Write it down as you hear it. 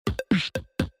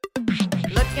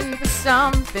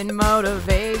something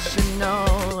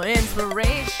motivational,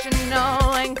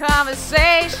 inspirational, and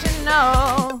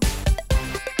conversational.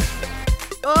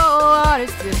 Oh,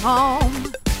 artist at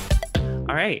home.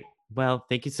 All right. Well,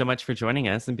 thank you so much for joining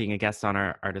us and being a guest on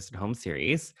our Artist at Home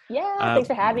series. Yeah, thanks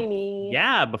for having me.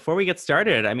 Yeah, before we get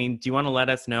started, do you want to let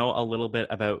us know a little bit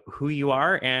about who you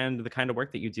are and the kind of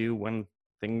work that you do when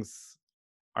things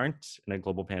aren't in a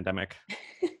global pandemic?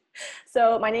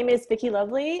 So my name is Vicky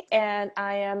Lovely, and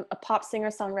I am a pop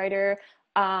singer-songwriter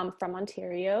from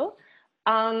Ontario.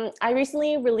 I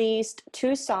recently released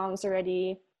 2 songs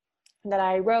already that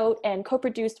I wrote and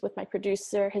co-produced with my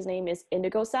producer. His name is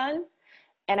Indigo-san.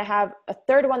 And I have a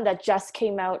third one that just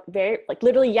came out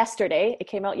literally yesterday. It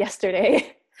came out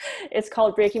yesterday. It's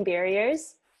called Breaking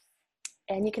Barriers.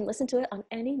 And you can listen to it on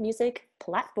any music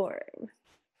platform.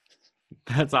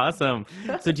 That's awesome.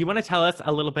 So do you want to tell us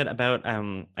a little bit about,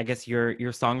 I guess, your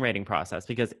songwriting process?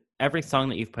 Because every song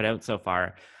that you've put out so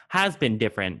far has been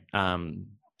different than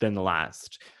the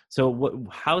last. So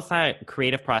how's that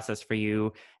creative process for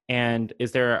you? And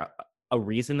is there a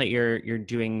reason that you're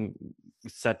doing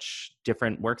such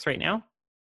different works right now?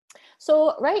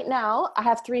 So right now, I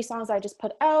have 3 songs I just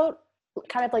put out.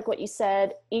 Kind of like what you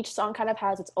said, each song kind of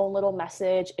has its own little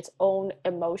message, its own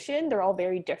emotion. They're all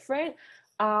very different.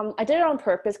 I did it on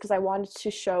purpose because I wanted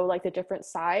to show like the different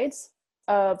sides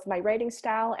of my writing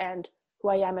style and who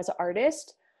I am as an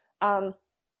artist. The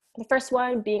first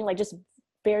one being like just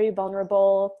very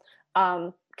vulnerable,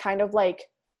 kind of like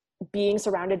being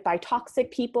surrounded by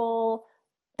toxic people.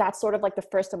 That's sort of like the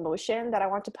first emotion that I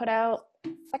want to put out.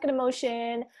 Second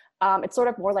emotion, it's sort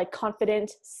of more like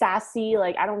confident, sassy,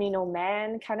 like I don't need no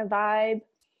man kind of vibe.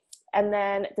 And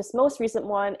then this most recent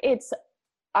one, it's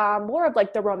more of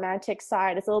like the romantic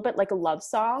side. It's a little bit like a love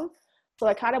song. So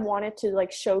I kind of wanted to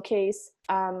like showcase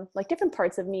like different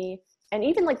parts of me. And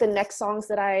even like the next songs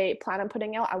that I plan on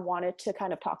putting out, I wanted to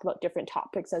kind of talk about different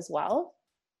topics as well.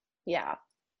 Yeah.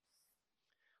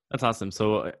 That's awesome.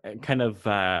 So kind of,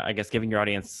 I guess, giving your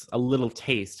audience a little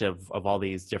taste of all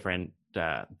these different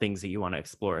things that you want to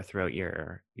explore throughout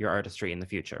your artistry in the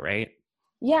future, right?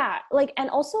 Yeah. Like, and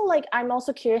also like, I'm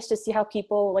also curious to see how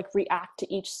people like react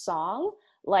to each song.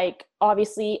 Like,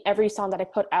 obviously every song that I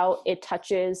put out, it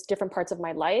touches different parts of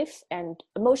my life and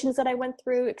emotions that I went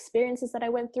through, experiences that I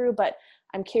went through, but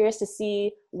I'm curious to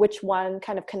see which one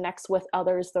kind of connects with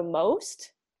others the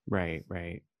most. Right.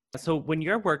 So when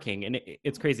you're working, and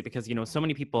it's crazy because, so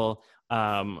many people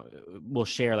will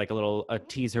share like a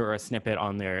teaser or a snippet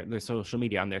on their social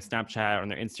media, on their Snapchat, on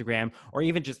their Instagram, or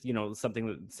even just, something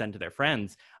that's sent to their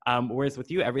friends. Whereas with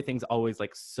you, everything's always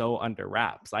like so under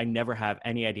wraps. I never have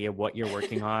any idea what you're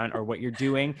working on or what you're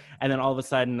doing. And then all of a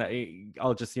sudden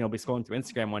I'll just, be scrolling through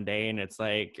Instagram one day and it's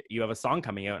like, you have a song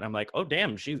coming out and I'm like, oh,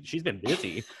 damn, she's been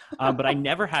busy. But I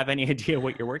never have any idea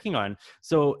what you're working on.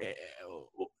 So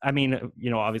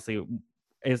obviously,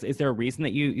 is there a reason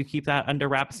that you keep that under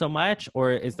wraps so much,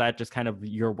 or is that just kind of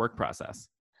your work process?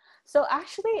 So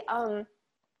actually,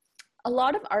 a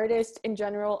lot of artists in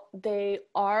general, they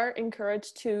are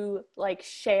encouraged to like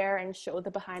share and show the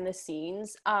behind the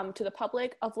scenes to the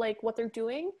public of like what they're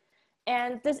doing.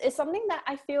 And this is something that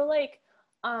I feel like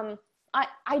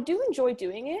I do enjoy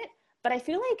doing it, but I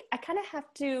feel like I kind of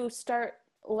have to start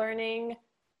learning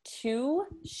to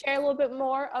share a little bit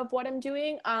more of what I'm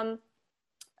doing.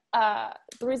 The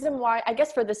reason why, I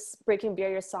guess for this Breaking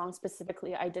Barriers song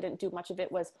specifically, I didn't do much of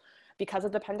it was because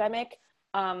of the pandemic.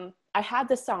 I had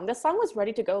this song was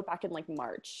ready to go back in like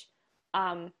March.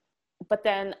 But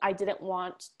then I didn't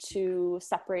want to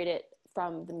separate it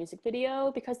from the music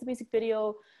video because the music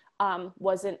video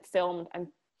wasn't filmed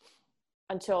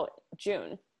until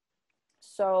June.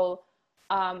 So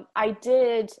I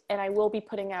did, and I will be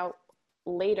putting out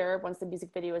later once the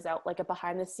music video is out like a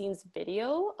behind the scenes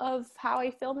video of how I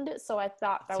filmed it. So I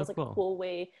thought that was like a cool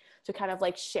way to kind of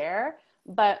like share.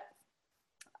 But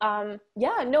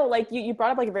like you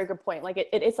brought up like a very good point. Like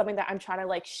it is something that I'm trying to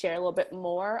like share a little bit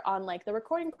more on like the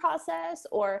recording process,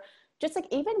 or just like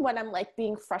even when I'm like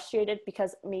being frustrated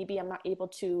because maybe I'm not able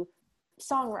to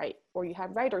songwrite, or you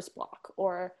have writer's block,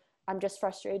 or I'm just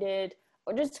frustrated,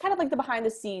 or just kind of like the behind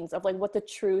the scenes of like what the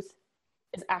truth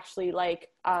is actually like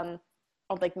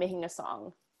of like making a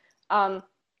song.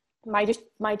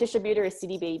 My distributor is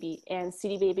CD Baby, and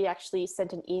CD Baby actually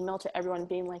sent an email to everyone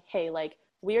being like, hey, like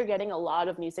we are getting a lot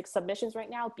of music submissions right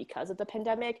now because of the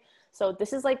pandemic. So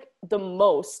this is like the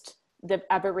most they've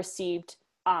ever received.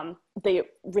 They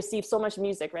receive so much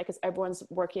music, right? Because everyone's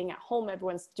working at home,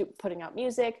 everyone's putting out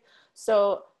music.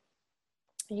 So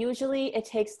usually it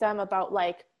takes them about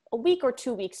like a week or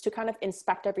 2 weeks to kind of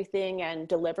inspect everything and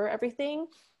deliver everything.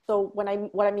 So what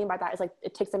I mean by that is like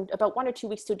it takes them about 1 or 2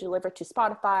 weeks to deliver to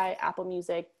Spotify, Apple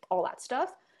Music, all that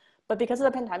stuff. But because of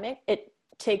the pandemic, it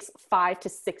takes 5 to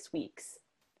 6 weeks.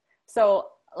 So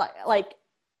like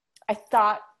I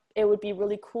thought it would be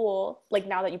really cool, like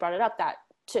now that you brought it up, that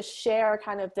to share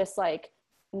kind of this like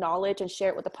knowledge and share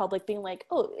it with the public, being like,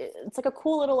 oh, it's like a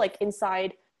cool little like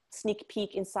inside sneak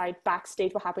peek inside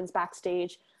backstage, what happens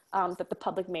backstage, that the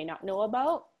public may not know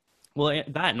about. Well,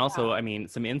 that, and also, I mean,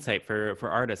 some insight for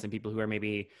artists and people who are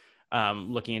maybe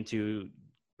looking into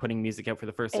putting music out for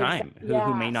the first time,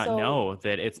 who may not know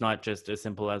that it's not just as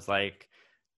simple as like,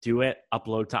 do it,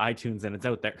 upload to iTunes, and it's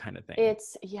out there kind of thing.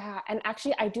 And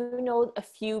actually I do know a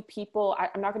few people,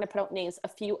 I'm not going to put out names, a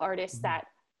few artists that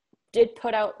did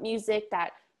put out music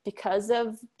that because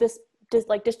of this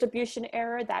like distribution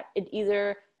error, that it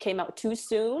either came out too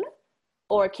soon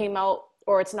or came out,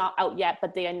 or it's not out yet,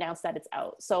 but they announced that it's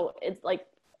out. So it's like,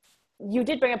 you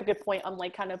did bring up a good point on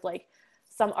like kind of like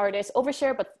some artists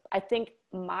overshare, but I think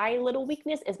my little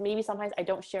weakness is maybe sometimes I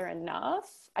don't share enough.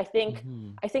 I think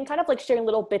kind of like sharing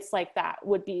little bits like that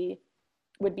would be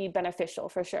beneficial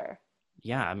for sure.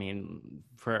 Yeah, I mean,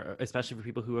 especially for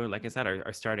people who are, like I said,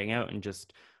 are starting out, and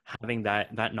just having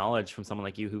that knowledge from someone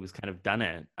like you who's kind of done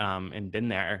it and been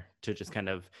there, to just kind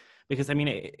of, because I mean,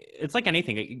 it's like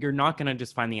anything, you're not going to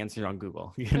just find the answer on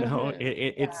Google, you know.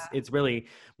 It's really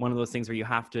one of those things where you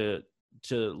have to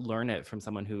learn it from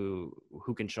someone who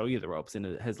can show you the ropes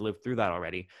and has lived through that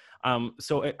already.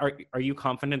 So are you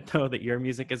confident though that your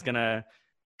music is gonna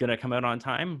come out on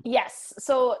time? Yes.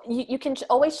 So you can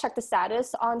always check the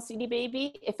status on CD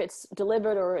Baby if it's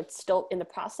delivered or it's still in the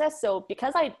process. So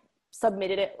because I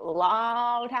submitted it a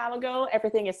long time ago,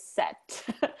 everything is set.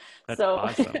 That's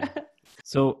awesome.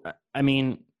 So, I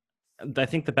mean, I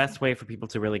think the best way for people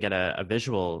to really get a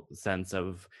visual sense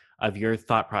of your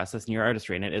thought process and your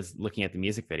artistry in it is looking at the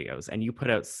music videos. And you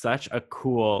put out such a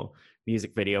cool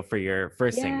music video for your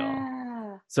first single.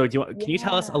 So can you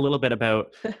tell us a little bit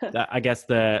about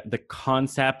the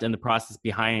concept and the process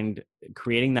behind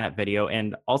creating that video,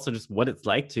 and also just what it's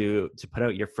like to put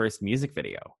out your first music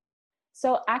video?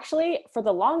 So actually, for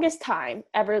the longest time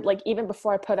ever, like even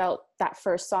before I put out that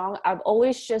first song, I've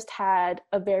always just had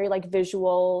a very like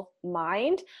visual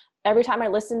mind. Every time I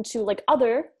listened to like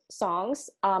other songs,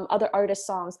 other artists'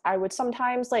 songs, I would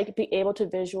sometimes like be able to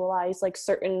visualize like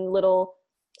certain little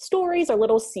stories or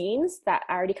little scenes that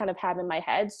I already kind of have in my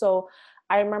head. So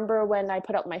I remember when I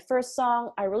put out my first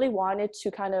song, I really wanted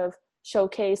to kind of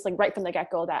showcase like right from the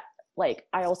get-go that like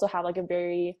I also have like a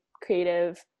very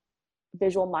creative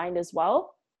visual mind as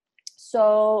well.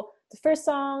 So the first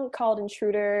song, called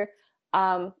Intruder,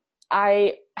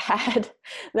 I had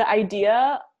the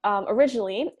idea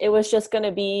originally. It was just going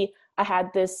to be, I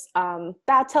had this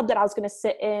bathtub that I was going to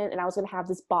sit in, and I was going to have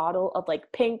this bottle of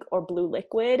like pink or blue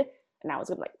liquid, and I was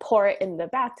going to like pour it in the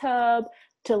bathtub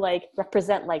to like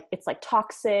represent like it's like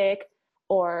toxic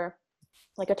or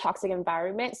like a toxic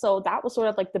environment. So that was sort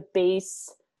of like the base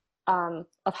of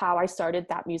how I started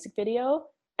that music video.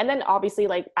 And then obviously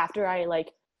like after I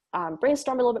like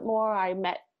brainstormed a little bit more, I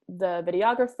met the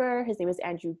videographer. His name is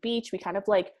Andrew Beach. We kind of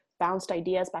like bounced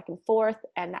ideas back and forth,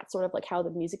 and that's sort of like how the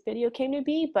music video came to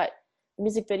be. But the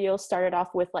music video started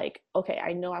off with like, okay,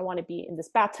 I know I want to be in this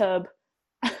bathtub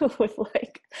with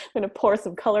like, I'm gonna pour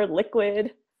some colored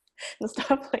liquid and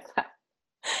stuff like that.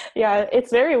 Yeah, it's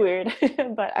very weird,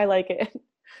 but I like it.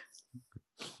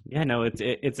 Yeah, no,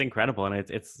 it's incredible, and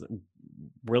it's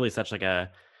really such like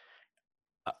a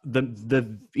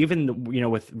the even, you know,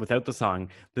 without the song,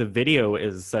 the video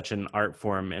is such an art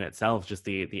form in itself, just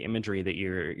the imagery that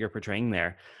you're portraying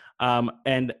there.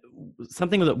 And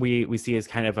something that we see is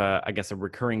kind of I guess a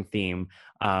recurring theme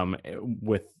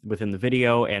within the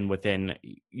video and within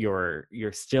your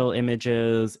still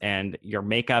images, and your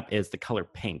makeup is the color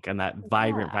pink, and that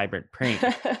vibrant pink.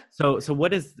 So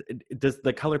does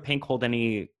the color pink hold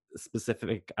any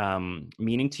specific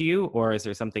meaning to you, or is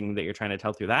there something that you're trying to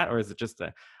tell through that, or is it just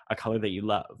a color that you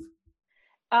love?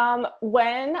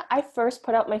 When I first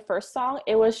put out my first song,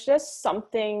 it was just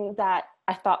something that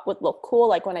I thought would look cool,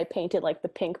 like when I painted like the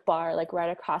pink bar like right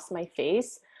across my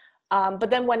face. But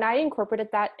then when I incorporated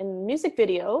that in the music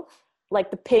video,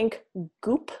 like the pink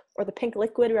goop or the pink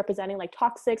liquid representing like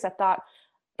toxics, I thought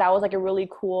that was like a really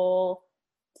cool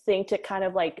thing to kind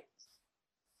of like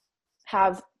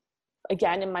have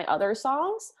again in my other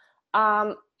songs.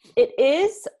 It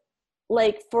is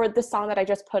like for the song that I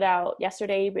just put out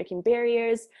yesterday, Breaking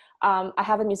Barriers, I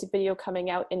have a music video coming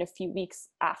out in a few weeks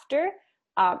after,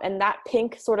 and that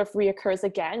pink sort of reoccurs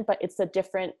again, but it's a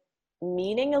different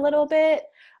meaning a little bit.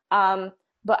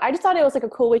 But I just thought it was like a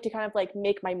cool way to kind of like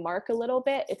make my mark a little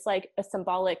bit. It's like a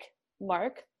symbolic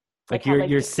mark Like how,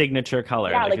 your signature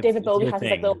color. yeah, like David it's Bowie your has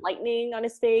this like little thing. lightning on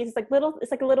his face. It's like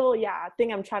a little, yeah,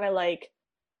 thing I'm trying to like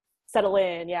settle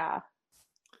in. Yeah.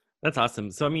 That's awesome.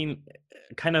 So, I mean,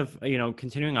 kind of,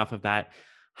 continuing off of that,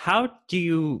 how do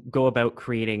you go about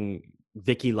creating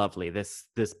Vicky Lovely, this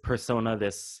persona,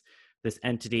 this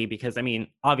entity? Because I mean,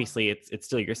 obviously, it's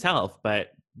still yourself,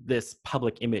 but this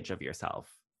public image of yourself.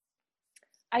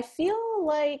 I feel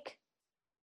like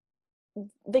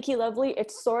Vicky Lovely,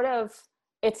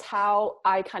 it's how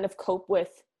I kind of cope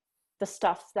with the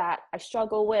stuff that I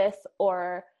struggle with,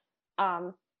 or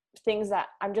um, things that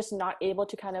I'm just not able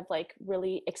to kind of like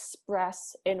really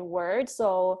express in words.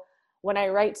 So when I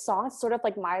write songs, sort of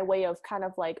like my way of kind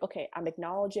of like, okay, I'm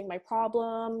acknowledging my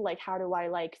problem. Like, how do I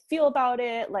like feel about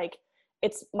it? Like,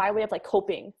 it's my way of like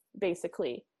coping,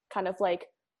 basically, kind of like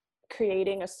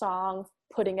creating a song,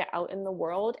 putting it out in the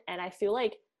world. And I feel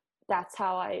like that's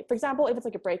how for example, if it's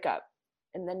like a breakup,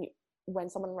 and then when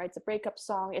someone writes a breakup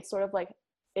song, it's sort of like,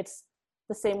 it's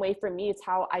the same way for me. It's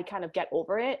how I kind of get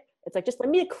over it. It's like, just let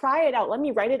me cry it out, let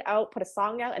me write it out, put a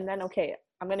song out, and then, okay,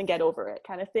 I'm gonna get over it,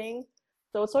 kind of thing.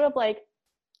 So it's sort of like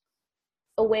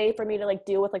a way for me to like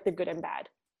deal with like the good and bad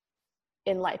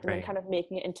in life, and then Right. kind of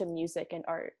making it into music and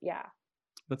art. Yeah.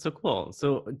 That's so cool.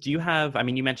 So, do you have, I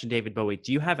mean, you mentioned David Bowie.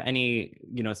 Do you have any,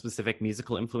 specific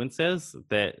musical influences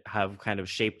that have kind of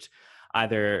shaped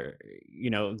either,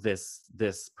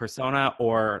 this persona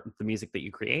or the music that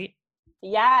you create?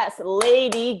 Yes,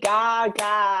 Lady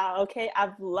Gaga. Okay,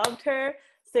 I've loved her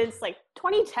since like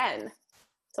 2010,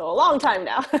 so a long time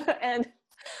now. And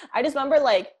I just remember,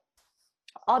 like,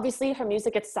 obviously her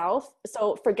music itself,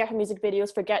 so forget her music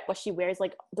videos, forget what she wears,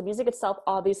 like the music itself,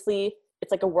 obviously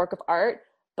it's like a work of art,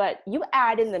 but you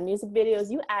add in the music videos,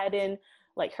 you add in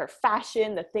like her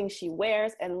fashion, the things she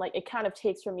wears, and like it kind of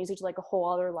takes her music to like a whole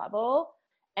other level.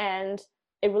 And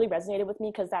it really resonated with me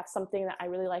because that's something that I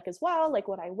really like as well, like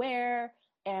what I wear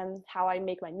and how I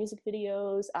make my music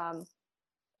videos.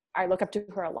 I look up to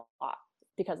her a lot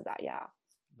because of that. Yeah.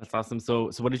 That's awesome. So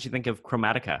what did you think of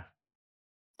Chromatica?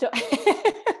 So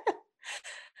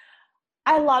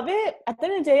I love it. At the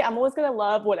end of the day, I'm always gonna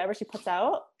love whatever she puts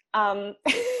out. I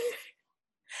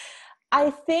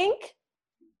think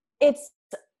it's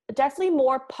definitely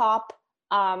more pop,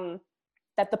 that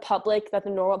the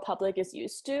normal public is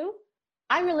used to.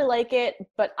 I really like it,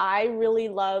 but I really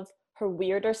love her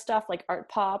weirder stuff like art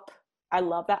pop. I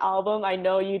love that album. I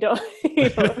know you don't, you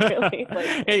don't really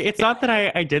like. It's not that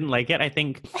I didn't like it. I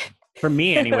think for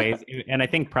me anyways, and I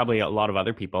think probably a lot of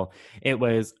other people, it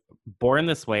was Born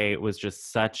This Way was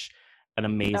just such an Oh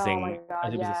my amazing,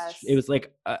 God, it yes. was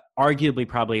like arguably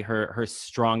probably her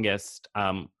strongest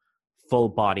full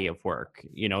body of work.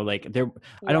 Like I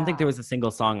don't think there Yeah. was a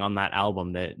single song on that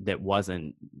album that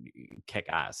wasn't kick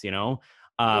ass,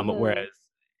 Mm-hmm. whereas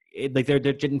there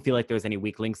didn't feel like there was any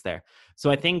weak links there.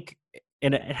 So I think,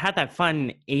 and it had that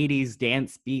fun 80s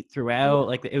dance beat throughout. Yeah.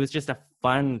 Like it was just a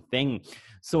fun thing.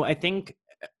 So I think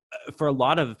for a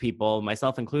lot of people,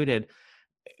 myself included,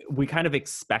 we kind of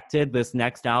expected this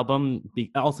next album,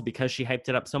 also because she hyped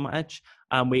it up so much.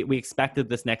 We expected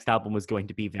this next album was going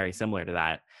to be very similar to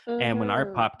that. And when Art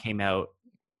Mm-hmm. Pop came out,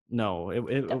 no, I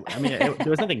mean, there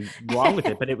was nothing wrong with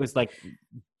it, but it was like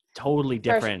totally First,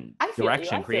 different I feel you. direction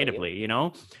I feel you. creatively.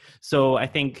 So I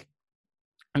think,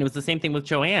 and it was the same thing with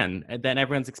Joanne. And then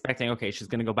everyone's expecting, okay, she's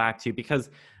going to go back to, because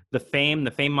the Fame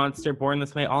Monster, Born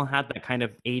This Way, all had that kind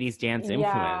of 80s dance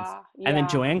influence. Yeah. And then Yeah.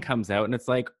 Joanne comes out and it's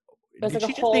like, It was did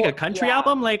like a she just make a whole, country yeah.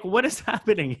 album? Like, what is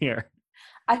happening here?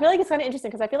 I feel like it's kind of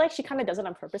interesting because I feel like she kind of does it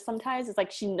on purpose sometimes. It's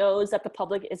like she knows that the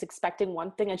public is expecting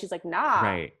one thing and she's like, nah,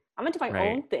 Right, I'm gonna do my right.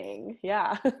 own thing.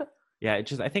 Yeah. Yeah, I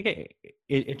think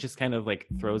it just kind of like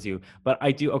throws you. But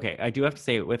I do have to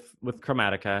say, with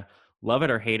Chromatica, love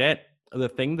it or hate it, the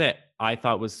thing that I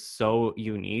thought was so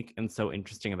unique and so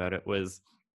interesting about it was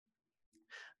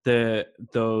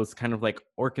those kind of like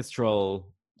orchestral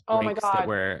Oh my breaks that God.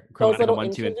 were Those Chromatica little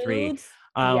 1, 2, and 3. interludes.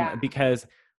 Yeah. Because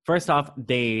first off,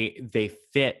 they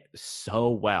fit so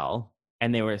well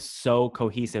and they were so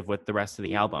cohesive with the rest of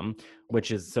the album,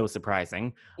 which is so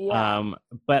surprising. Yeah.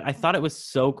 But I thought it was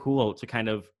so cool to kind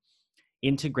of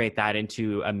integrate that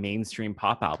into a mainstream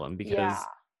pop album, Yeah. because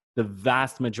the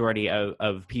vast majority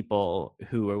of people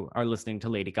who are listening to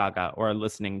Lady Gaga or are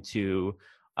listening to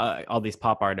all these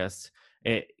pop artists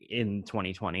in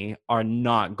 2020 are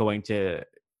not going to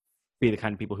be the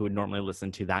kind of people who would normally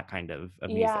listen to that kind of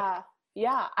music. Yeah.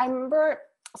 Yeah. I remember,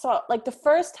 so like the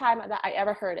first time that I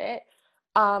ever heard it,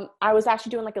 I was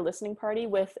actually doing like a listening party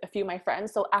with a few of my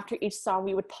friends. So after each song,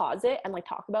 we would pause it and like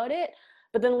talk about it.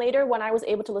 But then later, when I was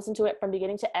able to listen to it from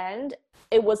beginning to end,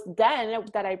 it was then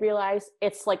that I realized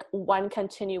it's like one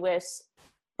continuous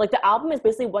like the album is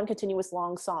basically one continuous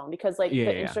long song because like Yeah,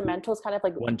 the yeah, yeah. instrumentals kind of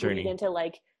like One bleed journey. into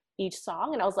like each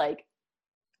song, and I was like,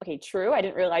 okay, true, I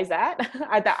didn't realize that.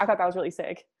 I thought that was really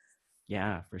sick.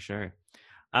 Yeah, for sure.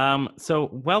 So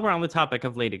while we're on the topic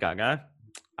of Lady Gaga,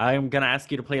 I'm gonna ask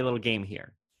you to play a little game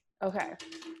here. Okay.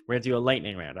 We're gonna do a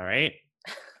lightning round, all right?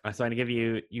 So I'm gonna give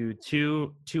you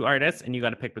two artists, and you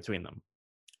got to pick between them.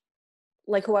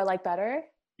 Like who I like better?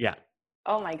 Yeah.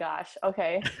 Oh my gosh.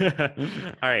 Okay.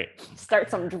 All right.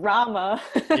 Start some drama.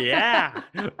 Yeah.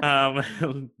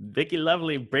 Vicky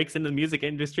Lovely breaks into the music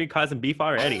industry, causing beef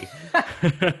already.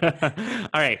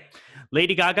 All right.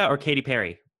 Lady Gaga or Katy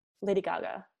Perry? Lady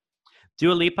Gaga.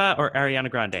 Dua Lipa or Ariana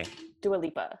Grande? Dua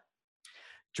Lipa.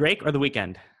 Drake or The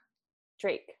Weeknd?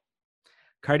 Drake.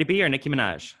 Cardi B or Nicki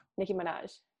Minaj? Nicki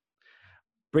Minaj.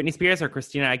 Britney Spears or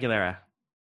Christina Aguilera?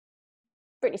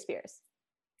 Britney Spears.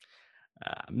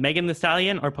 Megan Thee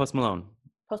Stallion or Post Malone?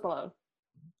 Post Malone.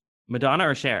 Madonna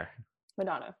or Cher?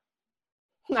 Madonna.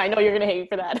 I know you're gonna hate me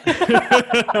for that.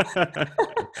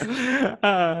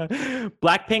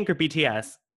 Blackpink or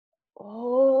BTS?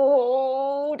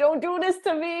 Oh, don't do this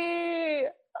to me.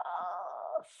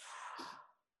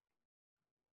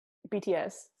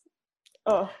 BTS.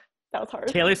 Oh, that was hard.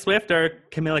 Taylor Swift or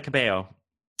Camila Cabello?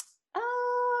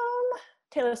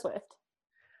 Taylor Swift.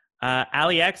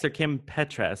 Ali X or Kim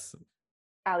Petras?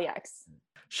 Ali X.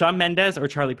 Shawn Mendes or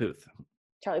Charlie Puth?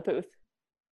 Charlie Puth.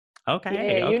 Okay,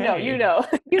 Yeah, okay. you know.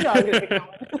 You know I'm gonna pick that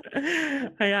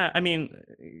one. Yeah, I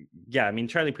mean,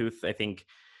 Charlie Puth, I think,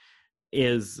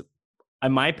 is,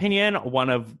 in my opinion,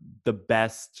 one of the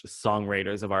best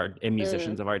songwriters of and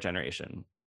musicians of our generation.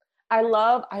 I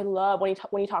love when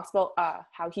he talks about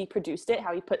how he produced it,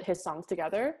 how he put his songs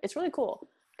together. It's really cool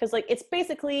because like it's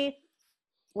basically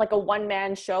like a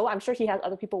one-man show. I'm sure he has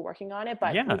other people working on it,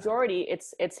 but majority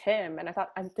it's him. And I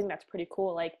think that's pretty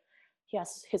cool. Like he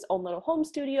has his own little home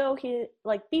studio. He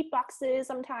like beatboxes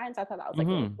sometimes. I thought that was like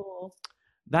really cool.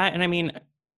 That, and I mean,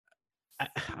 I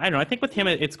don't know. I think with him,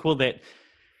 it's cool that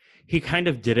he kind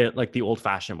of did it like the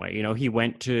old-fashioned way. You know, he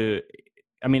went to,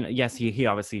 I mean, yes, he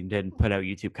obviously did put out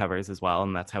YouTube covers as well,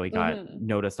 and that's how he got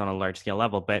noticed on a large-scale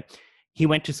level. But he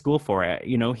went to school for it.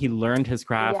 You know, he learned his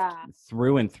craft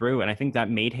through and through, and I think that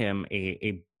made him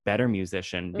a better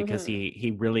musician because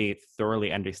he really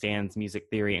thoroughly understands music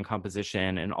theory and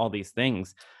composition and all these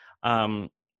things. And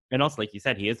also, like you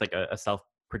said, he is like a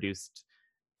self-produced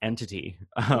entity.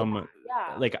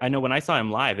 Like I know when I saw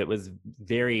him live, it was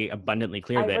very abundantly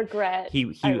clear that I regret.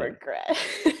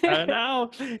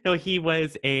 No, he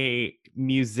was a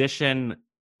musician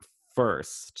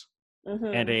first.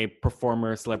 And a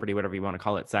performer, celebrity, whatever you want to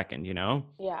call it, second, you know?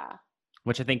 Yeah.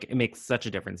 Which I think it makes such a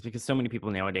difference because so many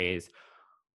people nowadays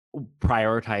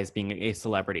prioritize being a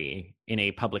celebrity in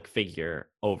a public figure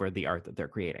over the art that they're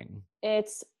creating.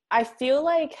 I feel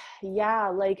like,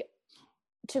 like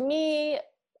to me,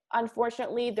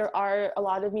 unfortunately, there are a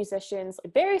lot of musicians,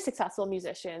 very successful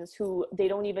musicians, who they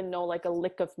don't even know like a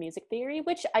lick of music theory,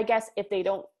 which I guess if they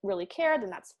don't really care,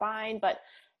 then that's fine. But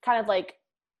kind of like,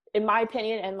 in my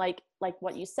opinion, and like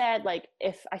what you said, like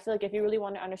I feel like if you really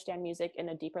want to understand music in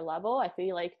a deeper level, I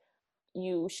feel like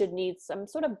you should need some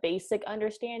sort of basic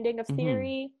understanding of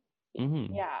theory.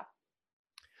 Yeah.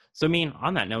 So I mean,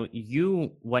 on that note,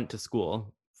 you went to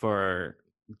school for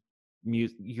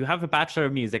music. You have a Bachelor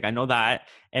of Music, I know that,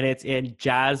 and it's in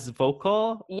jazz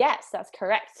vocal. Yes, that's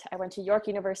correct. I went to York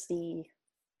University.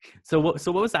 So what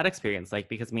was that experience like?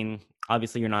 Because I mean,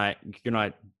 obviously you're not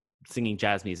singing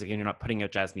jazz music and you're not putting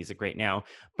out jazz music right now,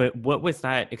 but what was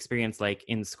that experience like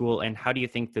in school, and how do you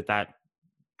think that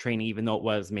training, even though it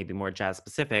was maybe more jazz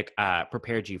specific,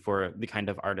 prepared you for the kind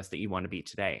of artist that you want to be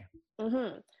today?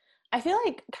 I feel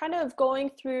like kind of going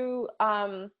through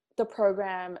the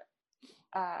program,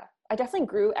 I definitely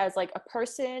grew as like a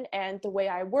person, and the way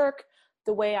I work,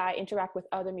 the way I interact with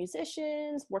other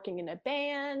musicians, working in a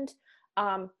band,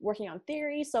 working on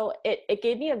theory. So it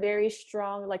gave me a very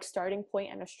strong like starting point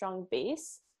and a strong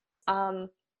base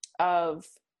of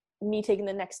me taking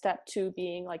the next step to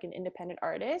being like an independent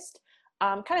artist.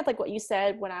 Kind of like what you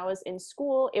said, when I was in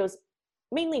school, it was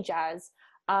mainly jazz.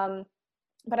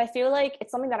 But I feel like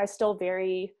it's something that I still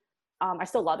I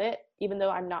still love it. Even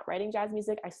though I'm not writing jazz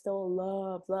music, I still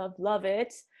love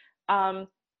it.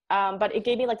 But it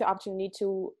gave me like the opportunity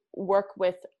to work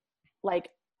with like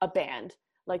a band.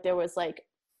 Like there was like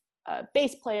a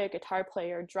bass player, guitar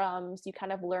player, drums. You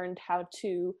kind of learned how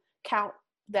to count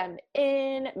them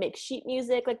in, make sheet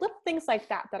music, like little things like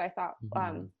that I thought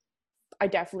I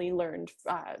definitely learned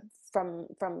from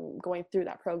going through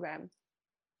that program.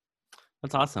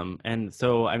 That's awesome. And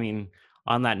so, I mean,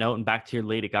 on that note, and back to your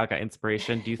Lady Gaga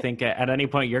inspiration, do you think at any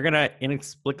point you're gonna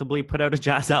inexplicably put out a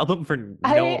jazz album for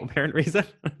no apparent reason?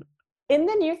 In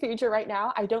the near future right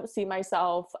now, I don't see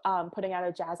myself putting out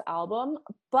a jazz album,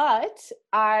 but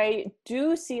I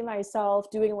do see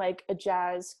myself doing like a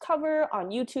jazz cover on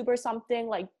YouTube or something,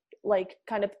 like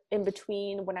kind of in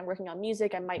between when I'm working on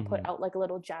music. I might put out like a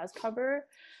little jazz cover,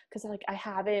 because like I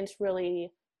haven't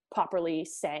really properly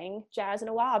sang jazz in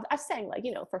a while. I've sang like,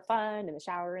 you know, for fun in the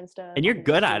shower and stuff. And you're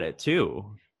good at it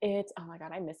too. It's, oh my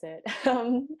God, I miss it.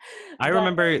 I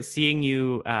remember seeing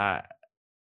you, I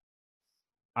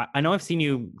know I've seen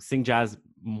you sing jazz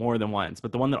more than once,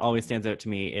 but the one that always stands out to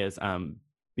me is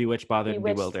Bewitched, Bothered, and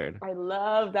Bewildered. I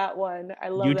love that one. I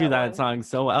love you do that one. song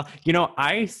so well. You know,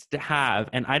 I have,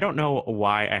 and I don't know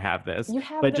why I have this,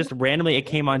 but just randomly it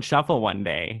came on shuffle one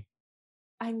day.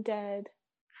 I'm dead.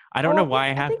 I don't know why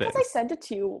I have this. Because I sent it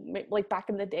to you like back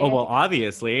in the day. Oh, well,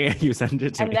 obviously you sent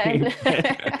it to me. Then...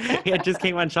 It just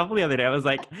came on shuffle the other day. I was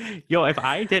like, yo, if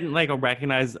I didn't like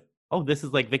recognize, oh, this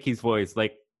is like Vicky's voice,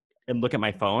 like, and look at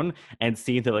my phone and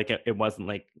see that like it wasn't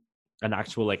like an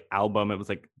actual like album, it was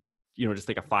like, you know, just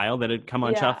like a file that had come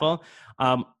on shuffle,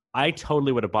 I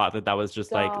totally would have bought that was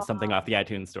just like something off the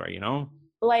iTunes store, you know,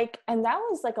 like, and that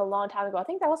was like a long time ago. I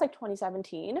think that was like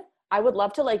 2017. I would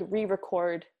love to like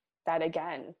re-record that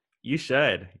again. You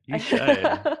should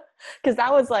because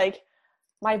that was like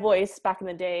my voice back in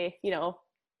the day. You know,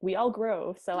 we all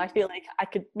grow, so I feel like I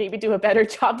could maybe do a better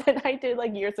job than I did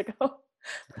like years ago.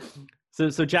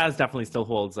 So jazz definitely still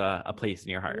holds a place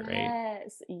in your heart, right?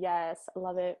 Yes, I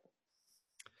love it.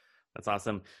 That's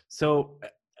awesome. So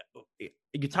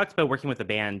you talked about working with a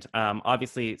band.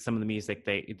 Obviously, some of the music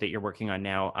that you're working on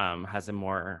now has a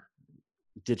more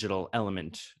digital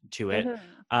element to it.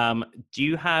 Do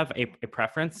you have a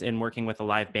preference in working with a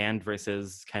live band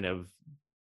versus kind of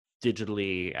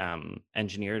digitally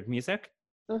engineered music?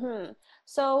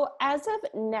 So as of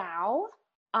now,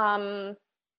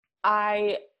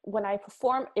 when I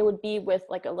perform, it would be with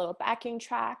like a little backing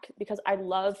track, because I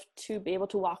love to be able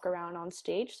to walk around on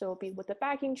stage. So it'll be with the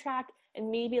backing track and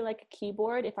maybe like a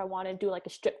keyboard if I want to do like a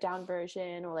stripped down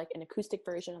version or like an acoustic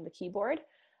version on the keyboard.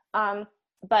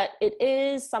 But it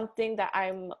is something that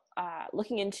I'm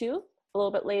looking into a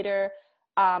little bit later,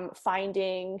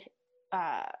 finding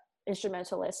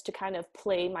instrumentalists to kind of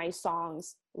play my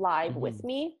songs live with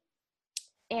me.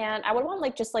 And I would want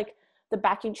like just like the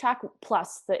backing track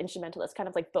plus the instrumentalist, kind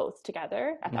of like both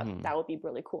together. I thought that would be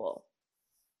really cool.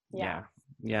 Yeah,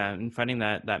 and finding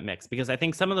that mix, because I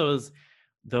think some of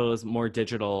those more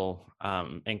digital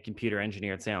and computer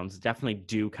engineered sounds definitely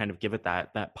do kind of give it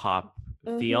that pop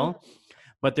feel,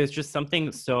 but there's just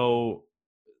something so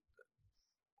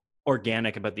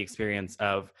organic about the experience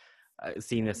of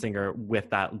seeing the singer with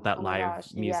that live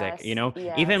music, you know,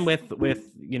 even with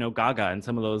you know, Gaga and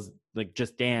some of those like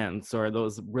Just Dance or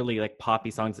those really like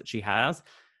poppy songs that she has,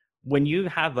 when you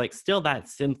have like still that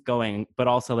synth going but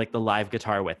also like the live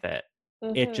guitar with it,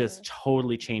 it just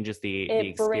totally changes the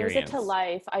experience. It brings it to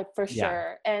life, for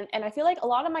sure. And I feel like a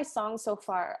lot of my songs so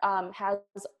far has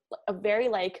a very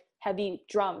like heavy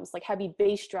drums, like heavy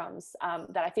bass drums,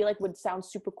 that I feel like would sound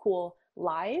super cool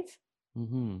live.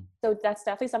 So that's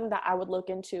definitely something that I would look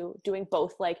into, doing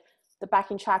both like the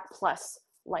backing track plus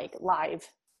like live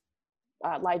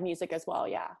music as well.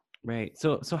 Yeah. Right.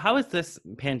 So how has this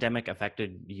pandemic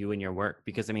affected you and your work?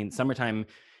 Because I mean, summertime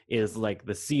is like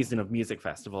the season of music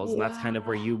festivals, and that's kind of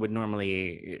where you would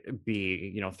normally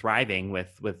be, you know, thriving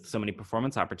with so many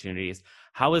performance opportunities.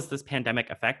 How has this pandemic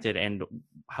affected, and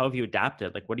how have you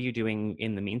adapted? Like, what are you doing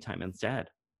in the meantime instead?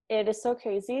 It is so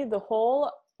crazy. The whole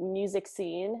music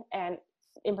scene, and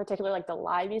in particular like the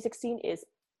live music scene, is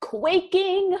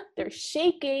quaking. They're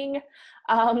shaking.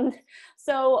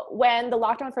 So when the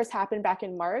lockdown first happened back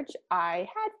in March, I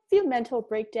had a few mental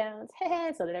breakdowns.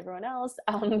 So did everyone else,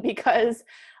 because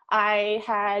I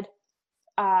had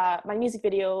my music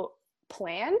video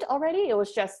planned already. It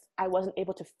was just I wasn't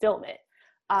able to film it.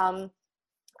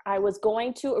 I was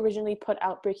going to originally put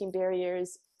out Breaking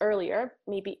Barriers earlier,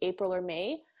 maybe April or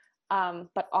May.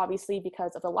 But obviously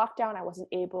because of the lockdown, I wasn't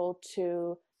able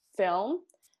to film.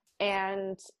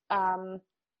 And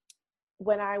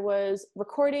when I was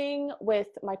recording with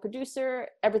my producer,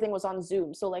 everything was on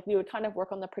Zoom. So like we would kind of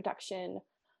work on the production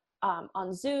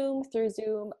on Zoom, through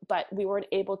Zoom, but we weren't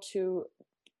able to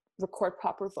record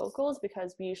proper vocals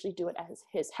because we usually do it at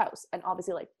his house. And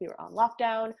obviously like we were on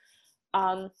lockdown.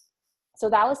 So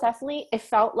that was definitely, it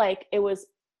felt like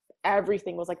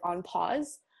everything was like on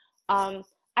pause.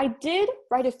 I did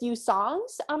write a few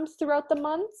songs throughout the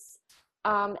months,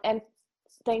 and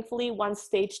thankfully, once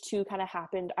stage 2 kind of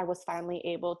happened, I was finally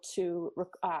able to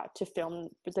film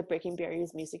the Breaking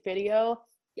Barriers music video.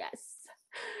 Yes,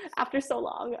 after so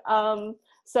long.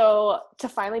 So to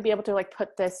finally be able to like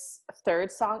put this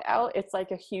third song out, it's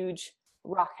like a huge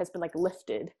rock has been like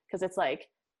lifted, because it's like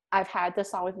I've had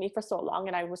this song with me for so long,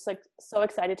 and I was like so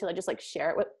excited to like just like share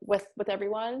it with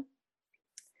everyone.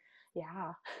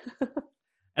 Yeah.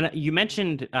 And you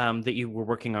mentioned that you were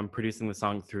working on producing the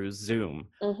song through Zoom.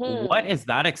 Mm-hmm. What is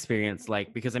that experience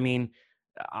like? Because I mean,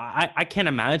 I can't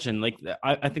imagine. Like,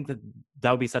 I think that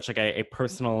would be such like a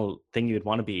personal thing you'd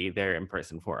want to be there in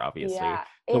person for, obviously. Yeah,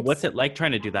 So what's it like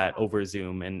trying to do that over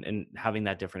Zoom and having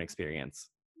that different experience?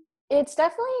 it's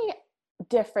definitely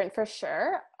different for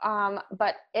sure.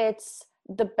 But it's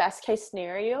the best case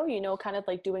scenario, you know, kind of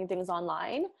like doing things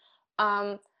online.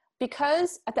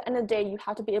 Because at the end of the day, you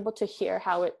have to be able to hear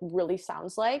how it really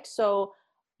sounds like. So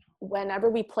whenever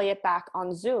we play it back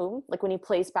on Zoom, like when he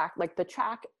plays back like the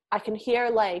track, I can hear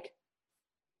like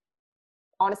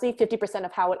honestly 50%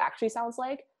 of how it actually sounds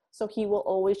like. So he will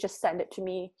always just send it to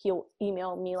me. He'll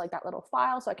email me like that little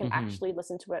file so I can actually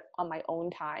listen to it on my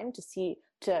own time to see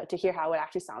to hear how it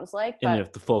actually sounds like. But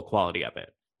And the full quality of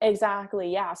it.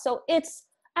 exactly, yeah. So it's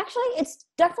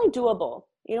definitely doable.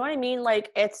 You know what I mean? Like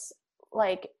it's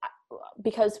like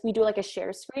because we do like a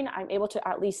share screen, I'm able to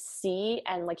at least see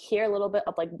and like hear a little bit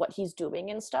of like what he's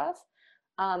doing and stuff.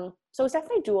 So it's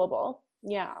definitely doable.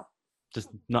 Yeah. Just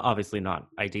not obviously not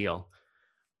ideal.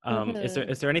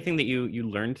 Is there anything that you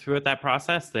learned throughout that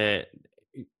process that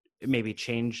maybe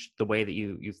changed the way that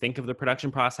you think of the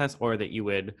production process, or that you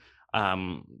would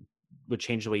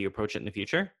change the way you approach it in the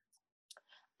future?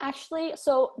 Actually,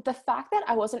 so the fact that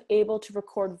I wasn't able to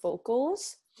record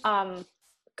vocals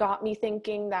got me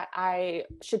thinking that I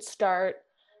should start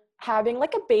having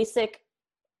like a basic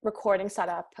recording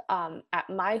setup at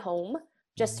my home.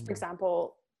 Just for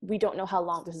example, we don't know how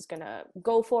long this is gonna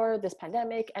go for, this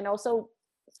pandemic, and also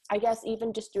I guess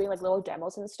even just doing like little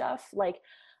demos and stuff. Like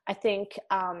I think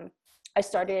I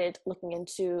started looking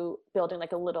into building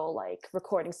like a little like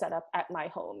recording setup at my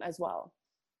home as well.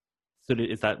 So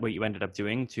is that what you ended up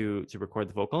doing to record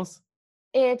the vocals?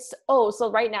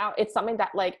 So right now it's something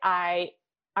that like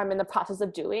I'm in the process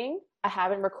of doing. I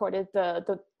haven't recorded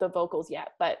the vocals yet,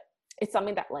 but it's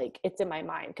something that like it's in my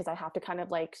mind, because I have to kind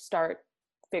of like start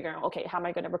figuring out, okay, how am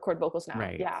I going to record vocals now?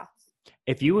 Right. Yeah.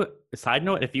 Side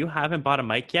note, if you haven't bought a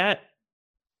mic yet,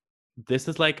 this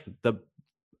is like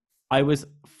I was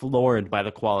floored by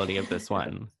the quality of this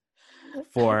one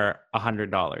for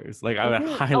 $100. Like I would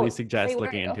highly suggest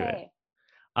looking into it.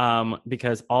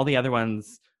 Because all the other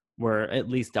ones were at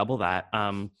least double that.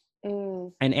 And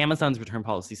Amazon's return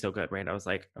policy is so good, right? I was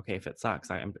like, okay, if it sucks,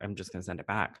 I'm just gonna send it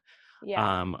back.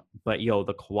 Yeah. But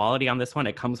the quality on this one,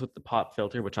 it comes with the pop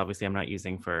filter, which obviously I'm not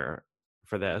using for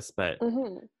this, but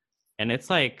and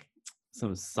it's like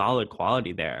some solid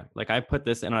quality there. Like I put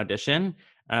this in Audition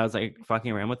and I was like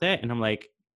fucking around with it, and I'm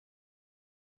like,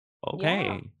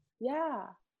 okay. Yeah.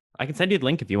 I can send you the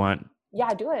link if you want.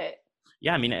 Yeah, do it.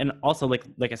 Yeah, I mean, and also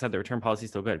like I said, the return policy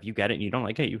is so good. If you get it and you don't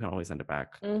like it, you can always send it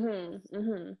back.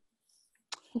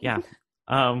 Yeah.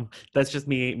 That's just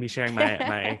me sharing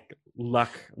my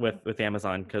luck with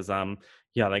Amazon, because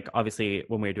like obviously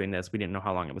when we were doing this, we didn't know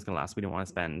how long it was gonna last. We didn't want to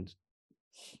spend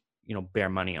bare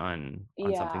money on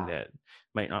something that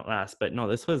might not last. But no,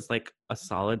 this was like a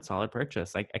solid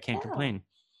purchase. I can't complain.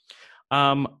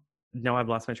 No, I've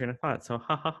lost my train of thought, so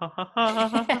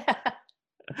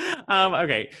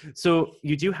okay, so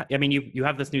you do you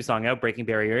have this new song out, Breaking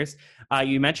Barriers.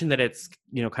 You mentioned that it's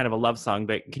kind of a love song,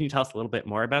 but can you tell us a little bit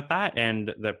more about that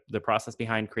and the process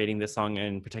behind creating this song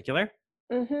in particular?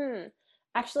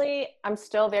 Actually, I'm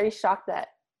still very shocked that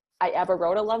I ever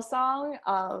wrote a love song.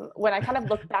 When I kind of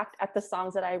look back at the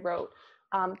songs that I wrote,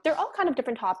 they're all kind of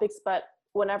different topics, but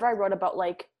whenever I wrote about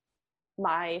like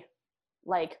my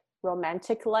like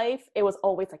romantic life, it was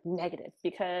always like negative,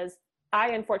 because I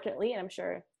unfortunately, and I'm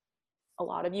sure a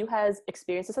lot of you has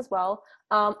experienced this as well,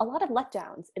 a lot of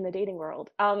letdowns in the dating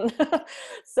world.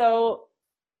 So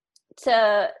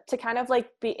to kind of like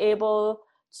be able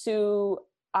to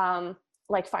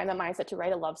like find the mindset to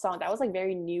write a love song, that was like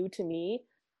very new to me.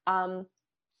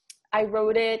 I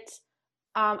wrote it,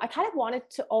 I kind of wanted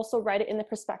to also write it in the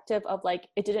perspective of like,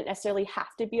 it didn't necessarily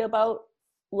have to be about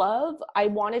love. I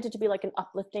wanted it to be like an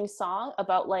uplifting song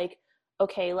about like,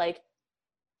 okay, like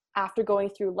after going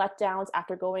through letdowns,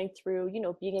 after going through,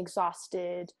 being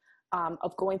exhausted,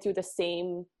 of going through the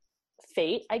same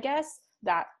fate, I guess,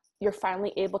 that you're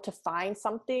finally able to find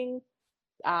something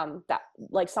that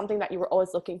like something that you were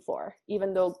always looking for,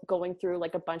 even though going through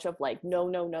like a bunch of like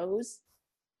no's.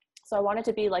 So I wanted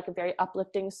to be like a very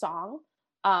uplifting song.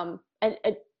 And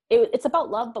it's about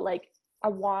love, but like I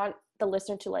want the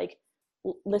listener to like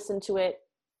listen to it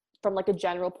from like a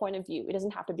general point of view. It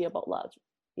doesn't have to be about love.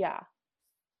 Yeah.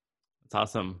 That's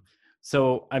awesome.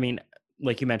 So, I mean,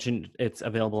 like you mentioned, it's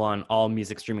available on all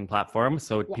music streaming platforms,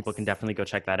 so people can Yes. definitely go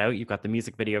check that out. You've got the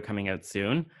music video coming out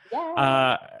soon.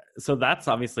 Yeah. So that's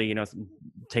obviously,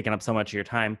 taking up so much of your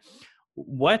time.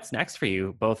 What's next for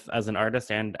you, both as an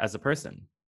artist and as a person?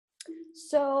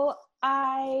 So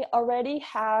I already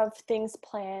have things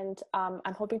planned. I'm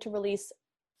hoping to release,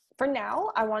 for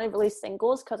now, I want to release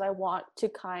singles because I want to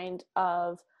kind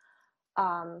of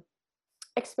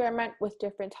experiment with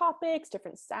different topics,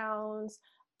 different sounds.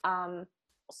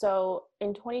 So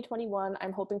in 2021,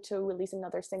 I'm hoping to release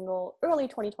another single early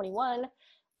 2021,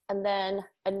 and then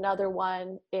another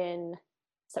one in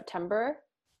September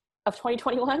of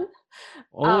 2021.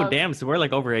 Oh, damn. So we're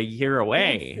like over a year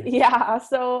away. Yeah.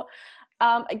 So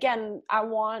again, I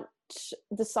want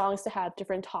the songs to have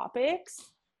different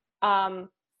topics. I'm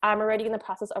already in the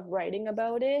process of writing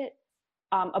about it,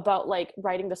 about like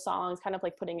writing the songs, kind of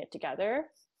like putting it together.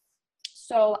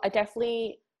 So I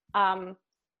definitely have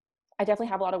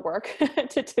a lot of work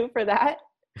to do for that.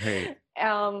 Right.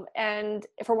 And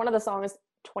for one of the songs,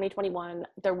 2021,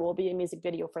 there will be a music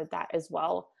video for that as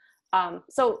well.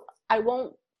 So I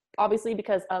won't, obviously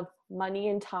because of money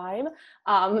and time,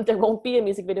 there won't be a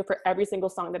music video for every single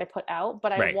song that I put out,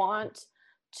 but I want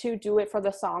to do it for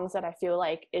the songs that I feel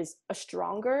like is a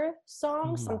stronger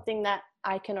song, something that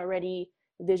I can already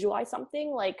visualize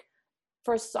something. Like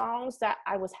for songs that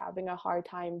I was having a hard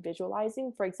time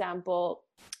visualizing, for example,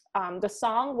 the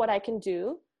song What I Can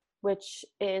Do, which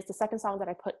is the second song that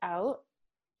I put out,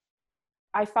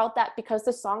 I felt that because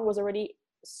the song was already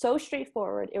so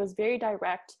straightforward, it was very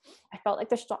direct, I felt like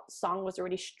the song was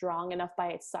already strong enough by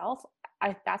itself.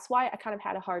 That's why I kind of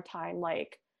had a hard time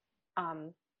like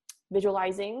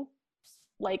visualizing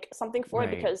like something for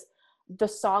it, because the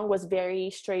song was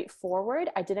very straightforward.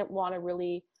 I didn't want to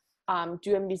really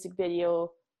do a music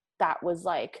video that was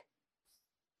like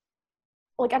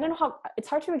I don't know how, it's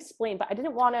hard to explain, but I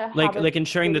didn't want to like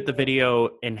ensuring that the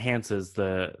video enhances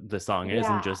the song. It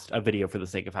isn't just a video for the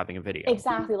sake of having a video.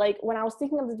 Exactly. Like when I was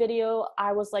thinking of the video,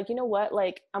 I was like, you know what,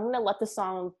 like I'm gonna let the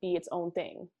song be its own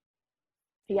thing.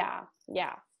 Yeah.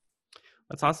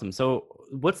 That's awesome. So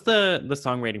what's the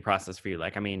songwriting process for you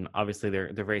like? I mean, obviously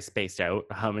they're very spaced out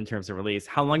in terms of release.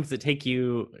 How long does it take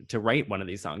you to write one of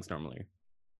these songs normally?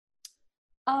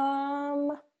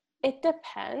 It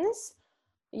depends.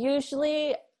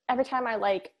 Usually every time I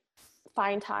like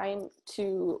find time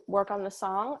to work on the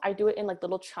song, I do it in like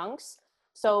little chunks.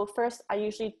 So first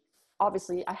obviously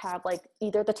I have like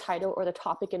either the title or the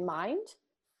topic in mind.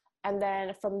 And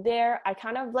then from there, I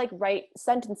kind of like write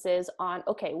sentences on,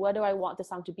 okay, what do I want the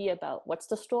song to be about? What's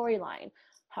the storyline?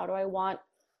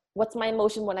 What's my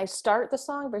emotion when I start the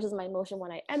song versus my emotion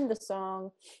when I end the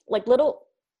song? Like little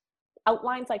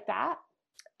outlines like that.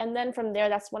 And then from there,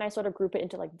 that's when I sort of group it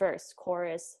into like verse,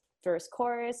 chorus, verse,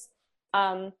 chorus.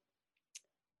 So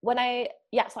I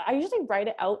usually write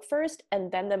it out first,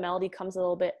 and then the melody comes a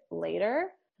little bit later.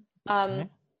 And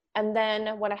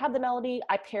then when I have the melody,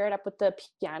 I pair it up with the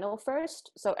piano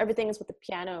first. So everything is with the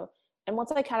piano. And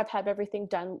once I kind of have everything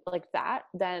done like that,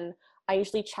 then I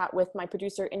usually chat with my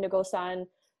producer, Indigo-san.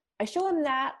 I show him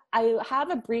that. I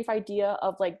have a brief idea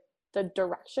of like the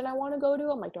direction I want to go to.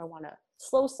 I'm like, do I want a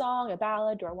slow song, a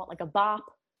ballad? Do I want like a bop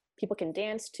people can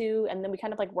dance to? And then we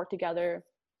kind of like work together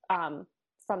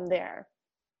from there.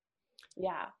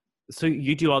 Yeah. So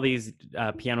you do all these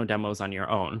piano demos on your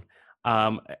own.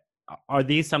 Are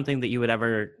these something that you would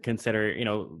ever consider,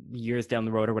 years down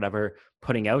the road or whatever,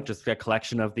 putting out just a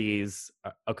collection of these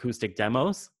acoustic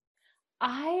demos?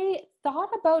 I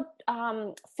thought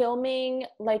about filming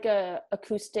like a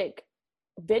acoustic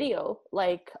video,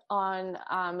 like on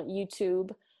YouTube,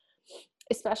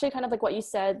 especially kind of like what you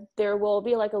said. There will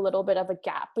be like a little bit of a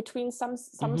gap between some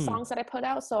songs that I put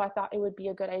out, so I thought it would be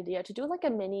a good idea to do like a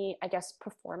mini, I guess,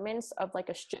 performance of like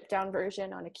a stripped down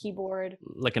version on a keyboard,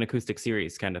 like an acoustic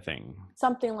series kind of thing,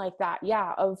 something like that.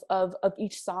 Yeah, of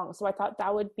each song. So I thought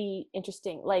that would be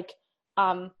interesting. Like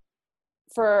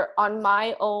for on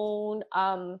my own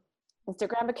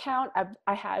Instagram account,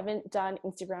 I haven't done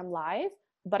Instagram Live,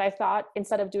 but I thought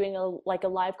instead of doing a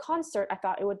live concert, I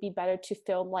thought it would be better to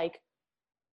film like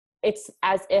it's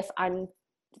as if I'm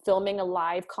filming a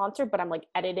live concert, but I'm like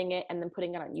editing it and then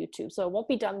putting it on YouTube. So it won't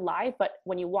be done live, but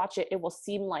when you watch it, it will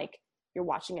seem like you're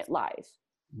watching it live.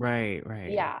 Right.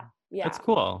 Yeah. That's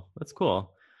cool.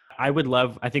 I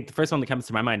think the first one that comes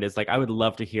to my mind is like, I would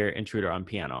love to hear Intruder on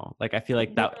piano. Like, I feel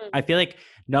like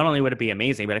not only would it be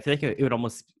amazing, but I feel like it would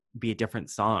almost be a different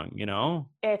song, you know?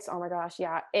 It's, oh my gosh,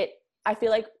 yeah. I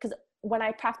feel like, because when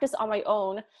I practice on my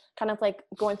own, kind of like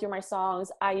going through my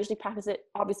songs, I usually practice it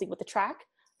obviously with the track,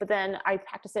 but then I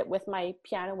practice it with my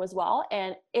piano as well.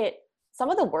 And some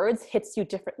of the words hits you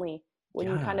differently when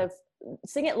you kind of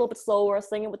sing it a little bit slower,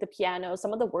 sing it with the piano.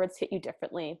 Some of the words hit you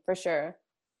differently, for sure.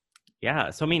 Yeah.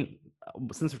 So, I mean,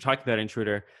 since we're talking about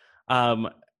Intruder,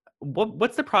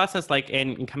 what's the process like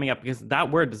in coming up? Because that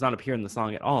word does not appear in the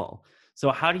song at all. So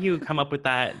how do you come up with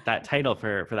that title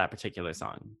for that particular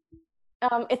song?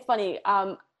 It's funny.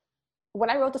 When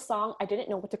I wrote the song, I didn't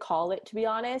know what to call it, to be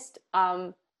honest.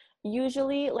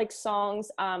 Usually, like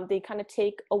songs, they kind of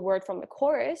take a word from the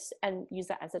chorus and use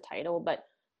that as a title, but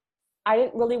I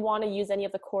didn't really want to use any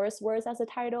of the chorus words as a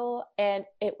title. And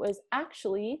it was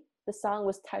actually, the song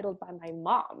was titled by my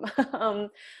mom.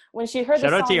 When she heard the song,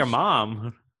 shout out to your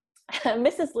mom.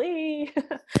 Mrs. Lee.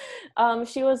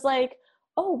 She was like,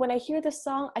 oh, when I hear this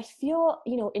song, I feel,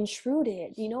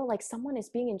 intruded, like someone is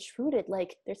being intruded,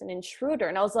 like there's an intruder.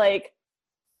 And I was like,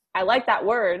 I like that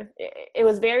word. It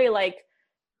was very like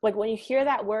when you hear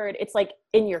that word, it's like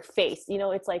in your face,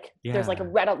 it's like, there's like a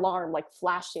red alarm, like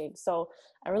flashing. So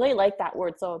I really like that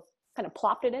word. So kind of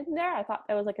plopped it in there. I thought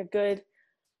that was like a good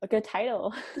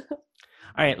title. All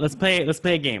right, let's play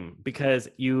a game, because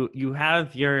you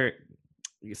have your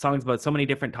songs about so many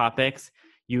different topics.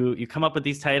 You come up with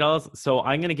these titles. So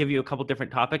I'm going to give you a couple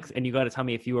different topics, and you got to tell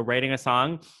me, if you were writing a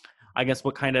song, I guess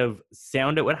what kind of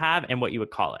sound it would have and what you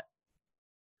would call it.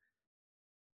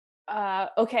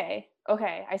 Okay,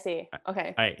 I see.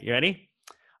 Okay. All right, you ready?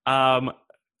 Song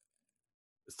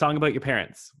about your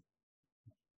parents.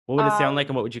 What would it sound like,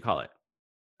 and what would you call it?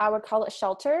 I would call it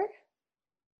Shelter.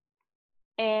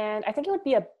 And I think it would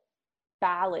be a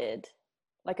ballad,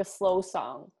 like a slow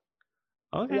song.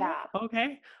 Okay. Yeah.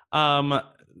 Okay.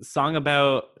 Song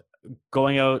about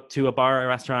going out to a bar or a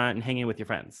restaurant and hanging with your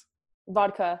friends.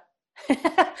 Vodka.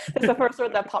 That's the first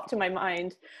word that popped to my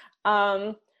mind.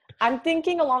 I'm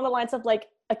thinking along the lines of like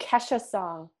a Kesha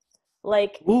song.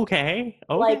 Like okay.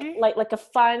 Like a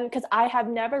fun, because I have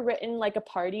never written like a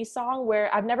party song,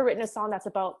 where I've never written a song that's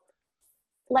about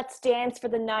let's dance for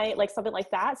the night, like something like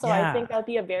that. So I think that would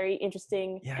be a very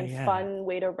interesting and fun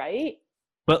way to write.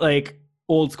 But like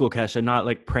old school Kesha, not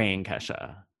like praying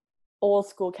Kesha. Old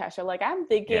school Kesha. Like I'm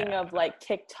thinking of like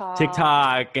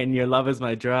TikTok and Your Love Is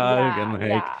My Drug and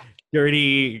like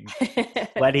dirty,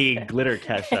 sweaty glitter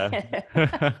Kesha.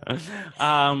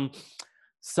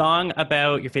 Song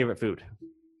about your favorite food.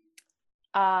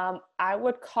 I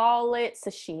would call it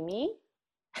sashimi,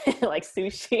 like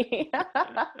sushi.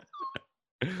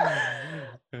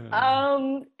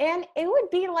 And it would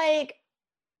be like,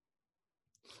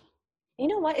 you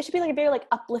know what? It should be like a very like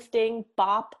uplifting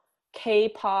bop,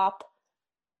 K-pop,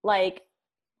 like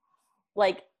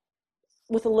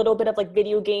with a little bit of like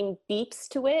video game beeps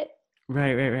to it.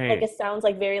 Right. Like it sounds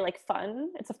like very like fun.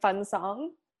 It's a fun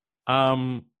song.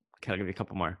 Okay, I'll give you a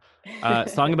couple more.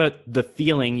 Song about the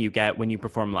feeling you get when you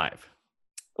perform live.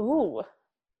 Ooh.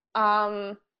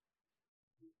 I'm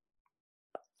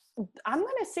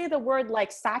gonna say the word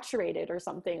like saturated or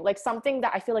something, like something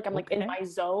that I feel like I'm like in my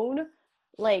zone,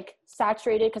 like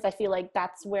saturated, because I feel like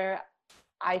that's where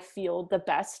I feel the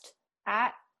best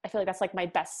at. I feel like that's like my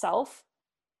best self.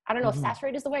 I don't know if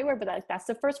saturated is the right word, but that's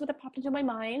the first word that popped into my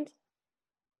mind.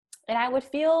 And I would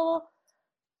feel,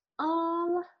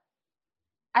 I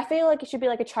feel like it should be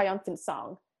like a triumphant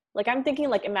song. Like I'm thinking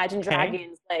like Imagine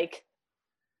Dragons, like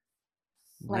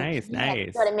nice.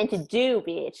 That's what I meant to do,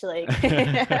 bitch. Like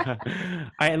all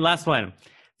right, and last one.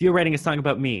 If you were writing a song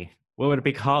about me, what would it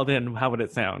be called and how would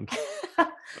it sound?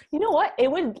 You know what?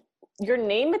 It would, your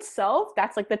name itself,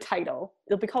 that's like the title.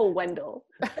 It'll be called Wendell.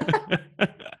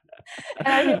 And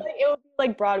I feel like it would be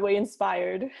like Broadway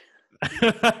inspired.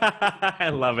 I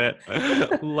love it.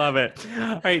 Love it.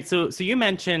 All right. So you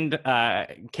mentioned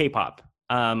K-pop.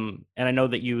 And I know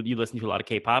that you listen to a lot of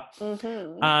K-pop.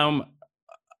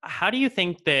 How do you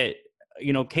think that,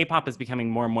 K-pop is becoming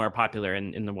more and more popular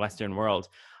in the Western world?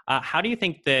 How do you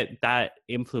think that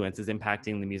influence is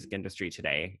impacting the music industry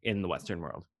today in the Western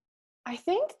world? I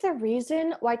think the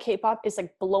reason why K-pop is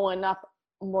like blowing up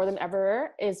more than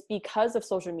ever is because of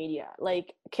social media.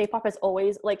 Like K-pop was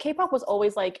always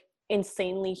like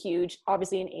insanely huge,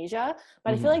 obviously in Asia,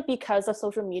 but I feel like because of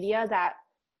social media, that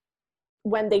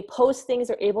when they post things,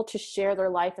 they're able to share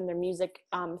their life and their music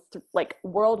like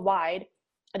worldwide.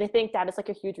 And I think that is like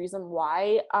a huge reason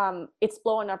why it's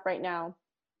blowing up right now,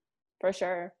 for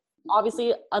sure.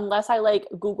 Obviously, unless I like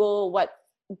Google what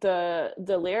the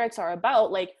lyrics are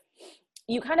about, like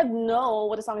you kind of know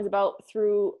what the song is about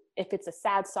through if it's a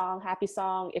sad song, happy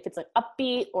song, if it's like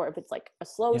upbeat, or if it's like a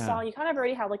slow Yeah. song. You kind of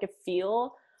already have like a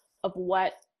feel of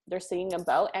what they're singing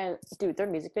about. And dude, their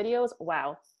music videos,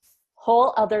 wow,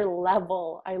 whole other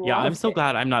level. I Yeah, I'm loved so it.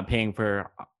 glad I'm not paying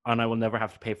for, and I will never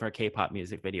have to pay for a K-pop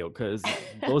music video because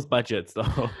those budgets,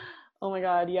 though, Oh my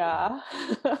god, yeah.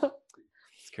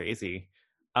 it's crazy.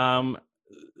 Um,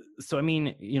 so I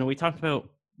mean, we talked about,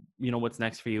 what's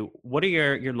next for you. What are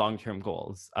your long-term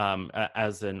goals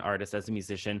as an artist, as a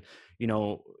musician?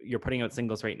 You're putting out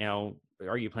singles right now.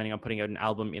 Are you planning on putting out an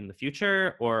album in the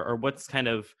future, or what's kind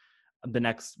of the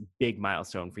next big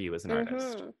milestone for you as an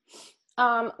artist?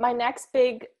 My next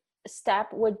big step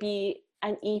would be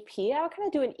an EP. I'll kind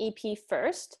of do an EP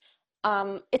first.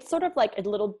 It's sort of like a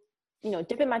little,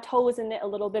 dipping my toes in it a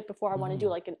little bit before I want to do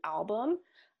like an album.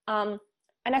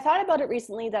 And I thought about it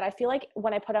recently that I feel like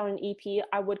when I put out an EP,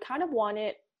 I would kind of want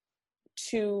it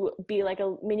to be like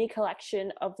a mini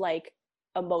collection of like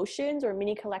emotions, or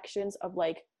mini collections of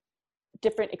like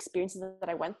different experiences that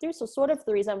I went through. So sort of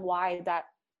the reason why that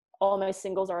all my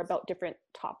singles are about different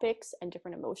topics and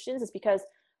different emotions is because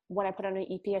when I put out an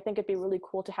EP, I think it'd be really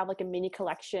cool to have like a mini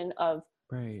collection of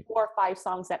Right. 4 or 5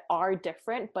 songs that are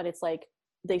different, but it's like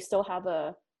they still have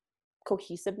a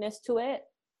cohesiveness to it.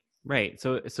 Right.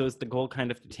 So is the goal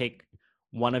kind of to take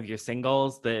one of your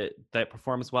singles that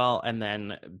performs well and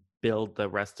then build the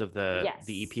rest of the Yes.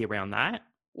 EP around that?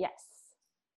 Yes.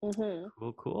 Mm-hmm.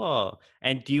 Cool.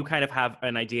 And do you kind of have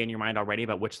an idea in your mind already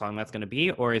about which song that's going to be,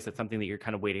 or is it something that you're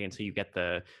kind of waiting until you get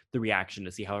the reaction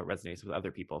to see how it resonates with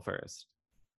other people first?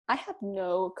 I have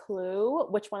no clue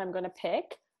which one I'm going to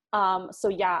pick. So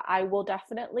yeah, I will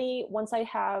definitely, once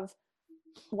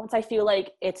I feel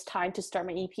like it's time to start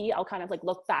my EP, I'll kind of like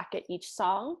look back at each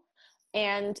song,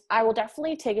 and I will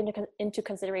definitely take into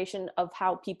consideration of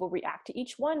how people react to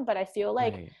each one. But I feel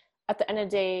like Right. at the end of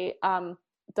the day,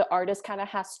 the artist kind of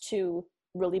has to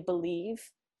really believe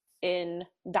in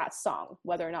that song,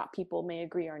 whether or not people may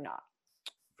agree or not.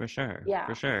 For sure. Yeah.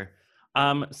 For sure.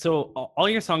 So all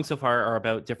your songs so far are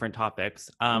about different topics.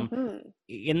 Mm-hmm.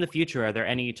 In the future, are there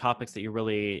any topics that you're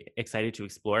really excited to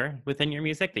explore within your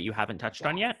music that you haven't touched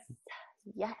on yet?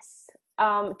 Yes.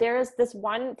 There's this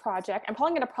one project. I'm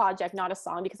calling it a project, not a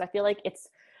song, because I feel like it's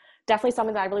definitely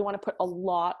something that I really want to put a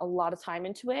lot of time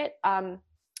into it.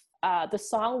 The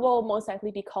song will most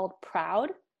likely be called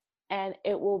Proud, and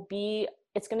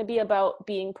it's going to be about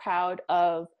being proud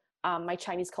of my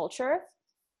Chinese culture.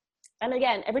 And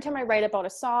again, every time I write about a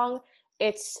song,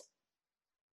 it's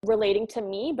relating to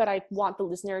me, but I want the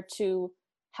listener to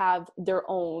have their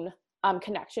own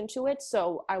connection to it.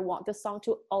 So I want the song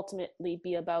to ultimately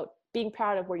be about being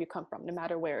proud of where you come from, no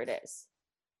matter where it is.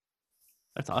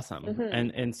 That's awesome.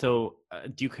 Mm-hmm. And so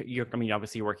you're, I mean,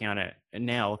 obviously you're working on it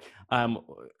now,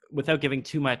 without giving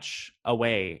too much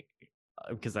away,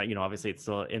 because obviously it's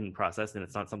still in process and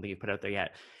it's not something you put out there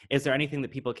yet. Is there anything that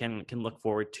people can look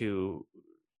forward to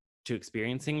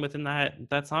experiencing within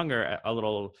that song, or a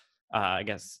little I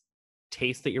guess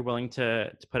taste that you're willing to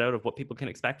put out of what people can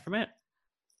expect from it?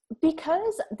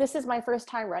 Because this is my first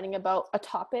time writing about a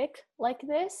topic like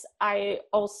this, I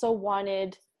also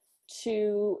wanted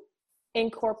to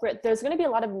incorporate, there's going to be a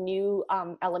lot of new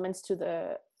elements to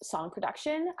the song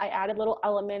production. I added little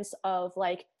elements of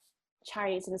like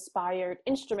Chinese inspired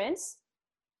instruments,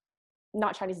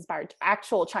 not Chinese inspired,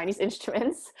 actual Chinese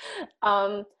instruments,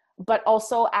 but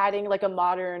also adding like a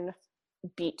modern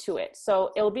beat to it.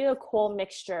 So it'll be a cool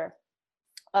mixture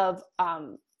of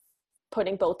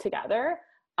putting both together,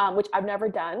 which I've never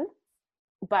done,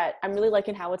 but I'm really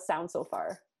liking how it sounds so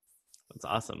far. That's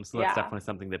awesome. So that's definitely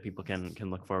something that people can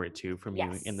look forward to from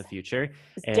you in the future.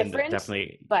 It's and different,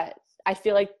 definitely, but I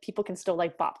feel like people can still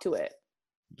like bop to it.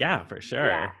 Yeah, for sure.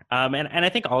 Yeah. And I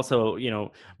think also,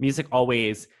 music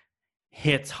always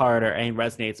hits harder and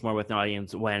resonates more with an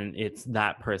audience when it's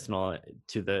that personal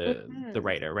to the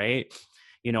writer, right?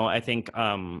 I think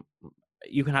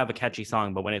you can have a catchy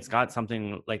song, but when it's got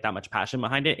something like that much passion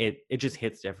behind it, it just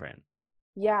hits different.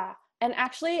 Yeah. And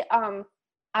actually,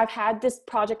 I've had this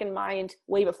project in mind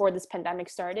way before this pandemic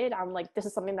started. I'm like, this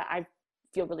is something that I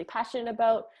feel really passionate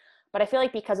about. But I feel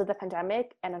like because of the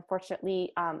pandemic and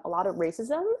unfortunately a lot of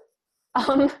racism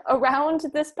around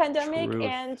this pandemic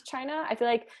and China, I feel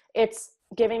like it's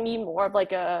giving me more of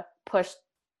like a push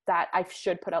that I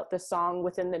should put out this song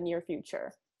within the near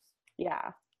future.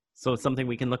 Yeah. So it's something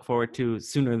we can look forward to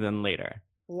sooner than later.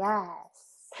 Yes.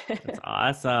 That's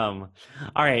awesome.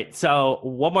 All right. So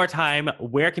one more time,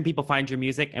 where can people find your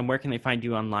music and where can they find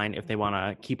you online if they want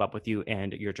to keep up with you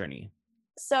and your journey?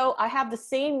 So I have the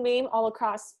same name all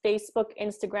across Facebook,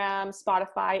 Instagram,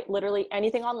 Spotify, literally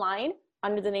anything online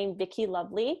under the name Vicky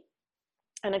Lovely.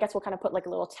 And I guess we'll kind of put like a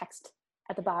little text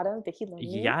at the bottom, Vicky Lovely.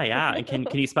 Yeah. And can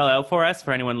you spell it out for us,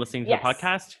 for anyone listening to Yes. the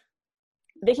podcast?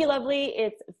 Vicky Lovely,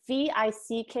 it's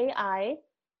VICKILOVELEE.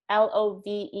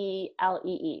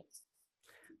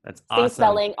 That's Same awesome.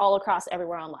 spelling all across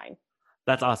everywhere online.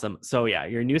 That's awesome. So yeah,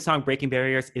 your new song Breaking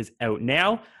Barriers is out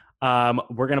now.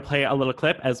 We're going to play a little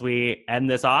clip as we end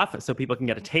this off so people can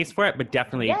get a taste for it, but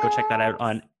definitely go check that out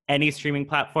on any streaming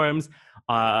platforms.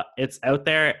 It's out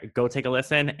there. Go take a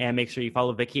listen and make sure you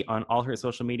follow Vicky on all her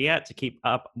social media to keep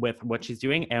up with what she's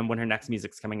doing and when her next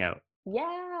music's coming out.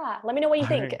 Yeah. Let me know what you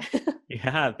think.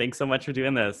 Yeah. Thanks so much for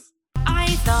doing this. I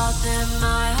thought that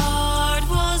my heart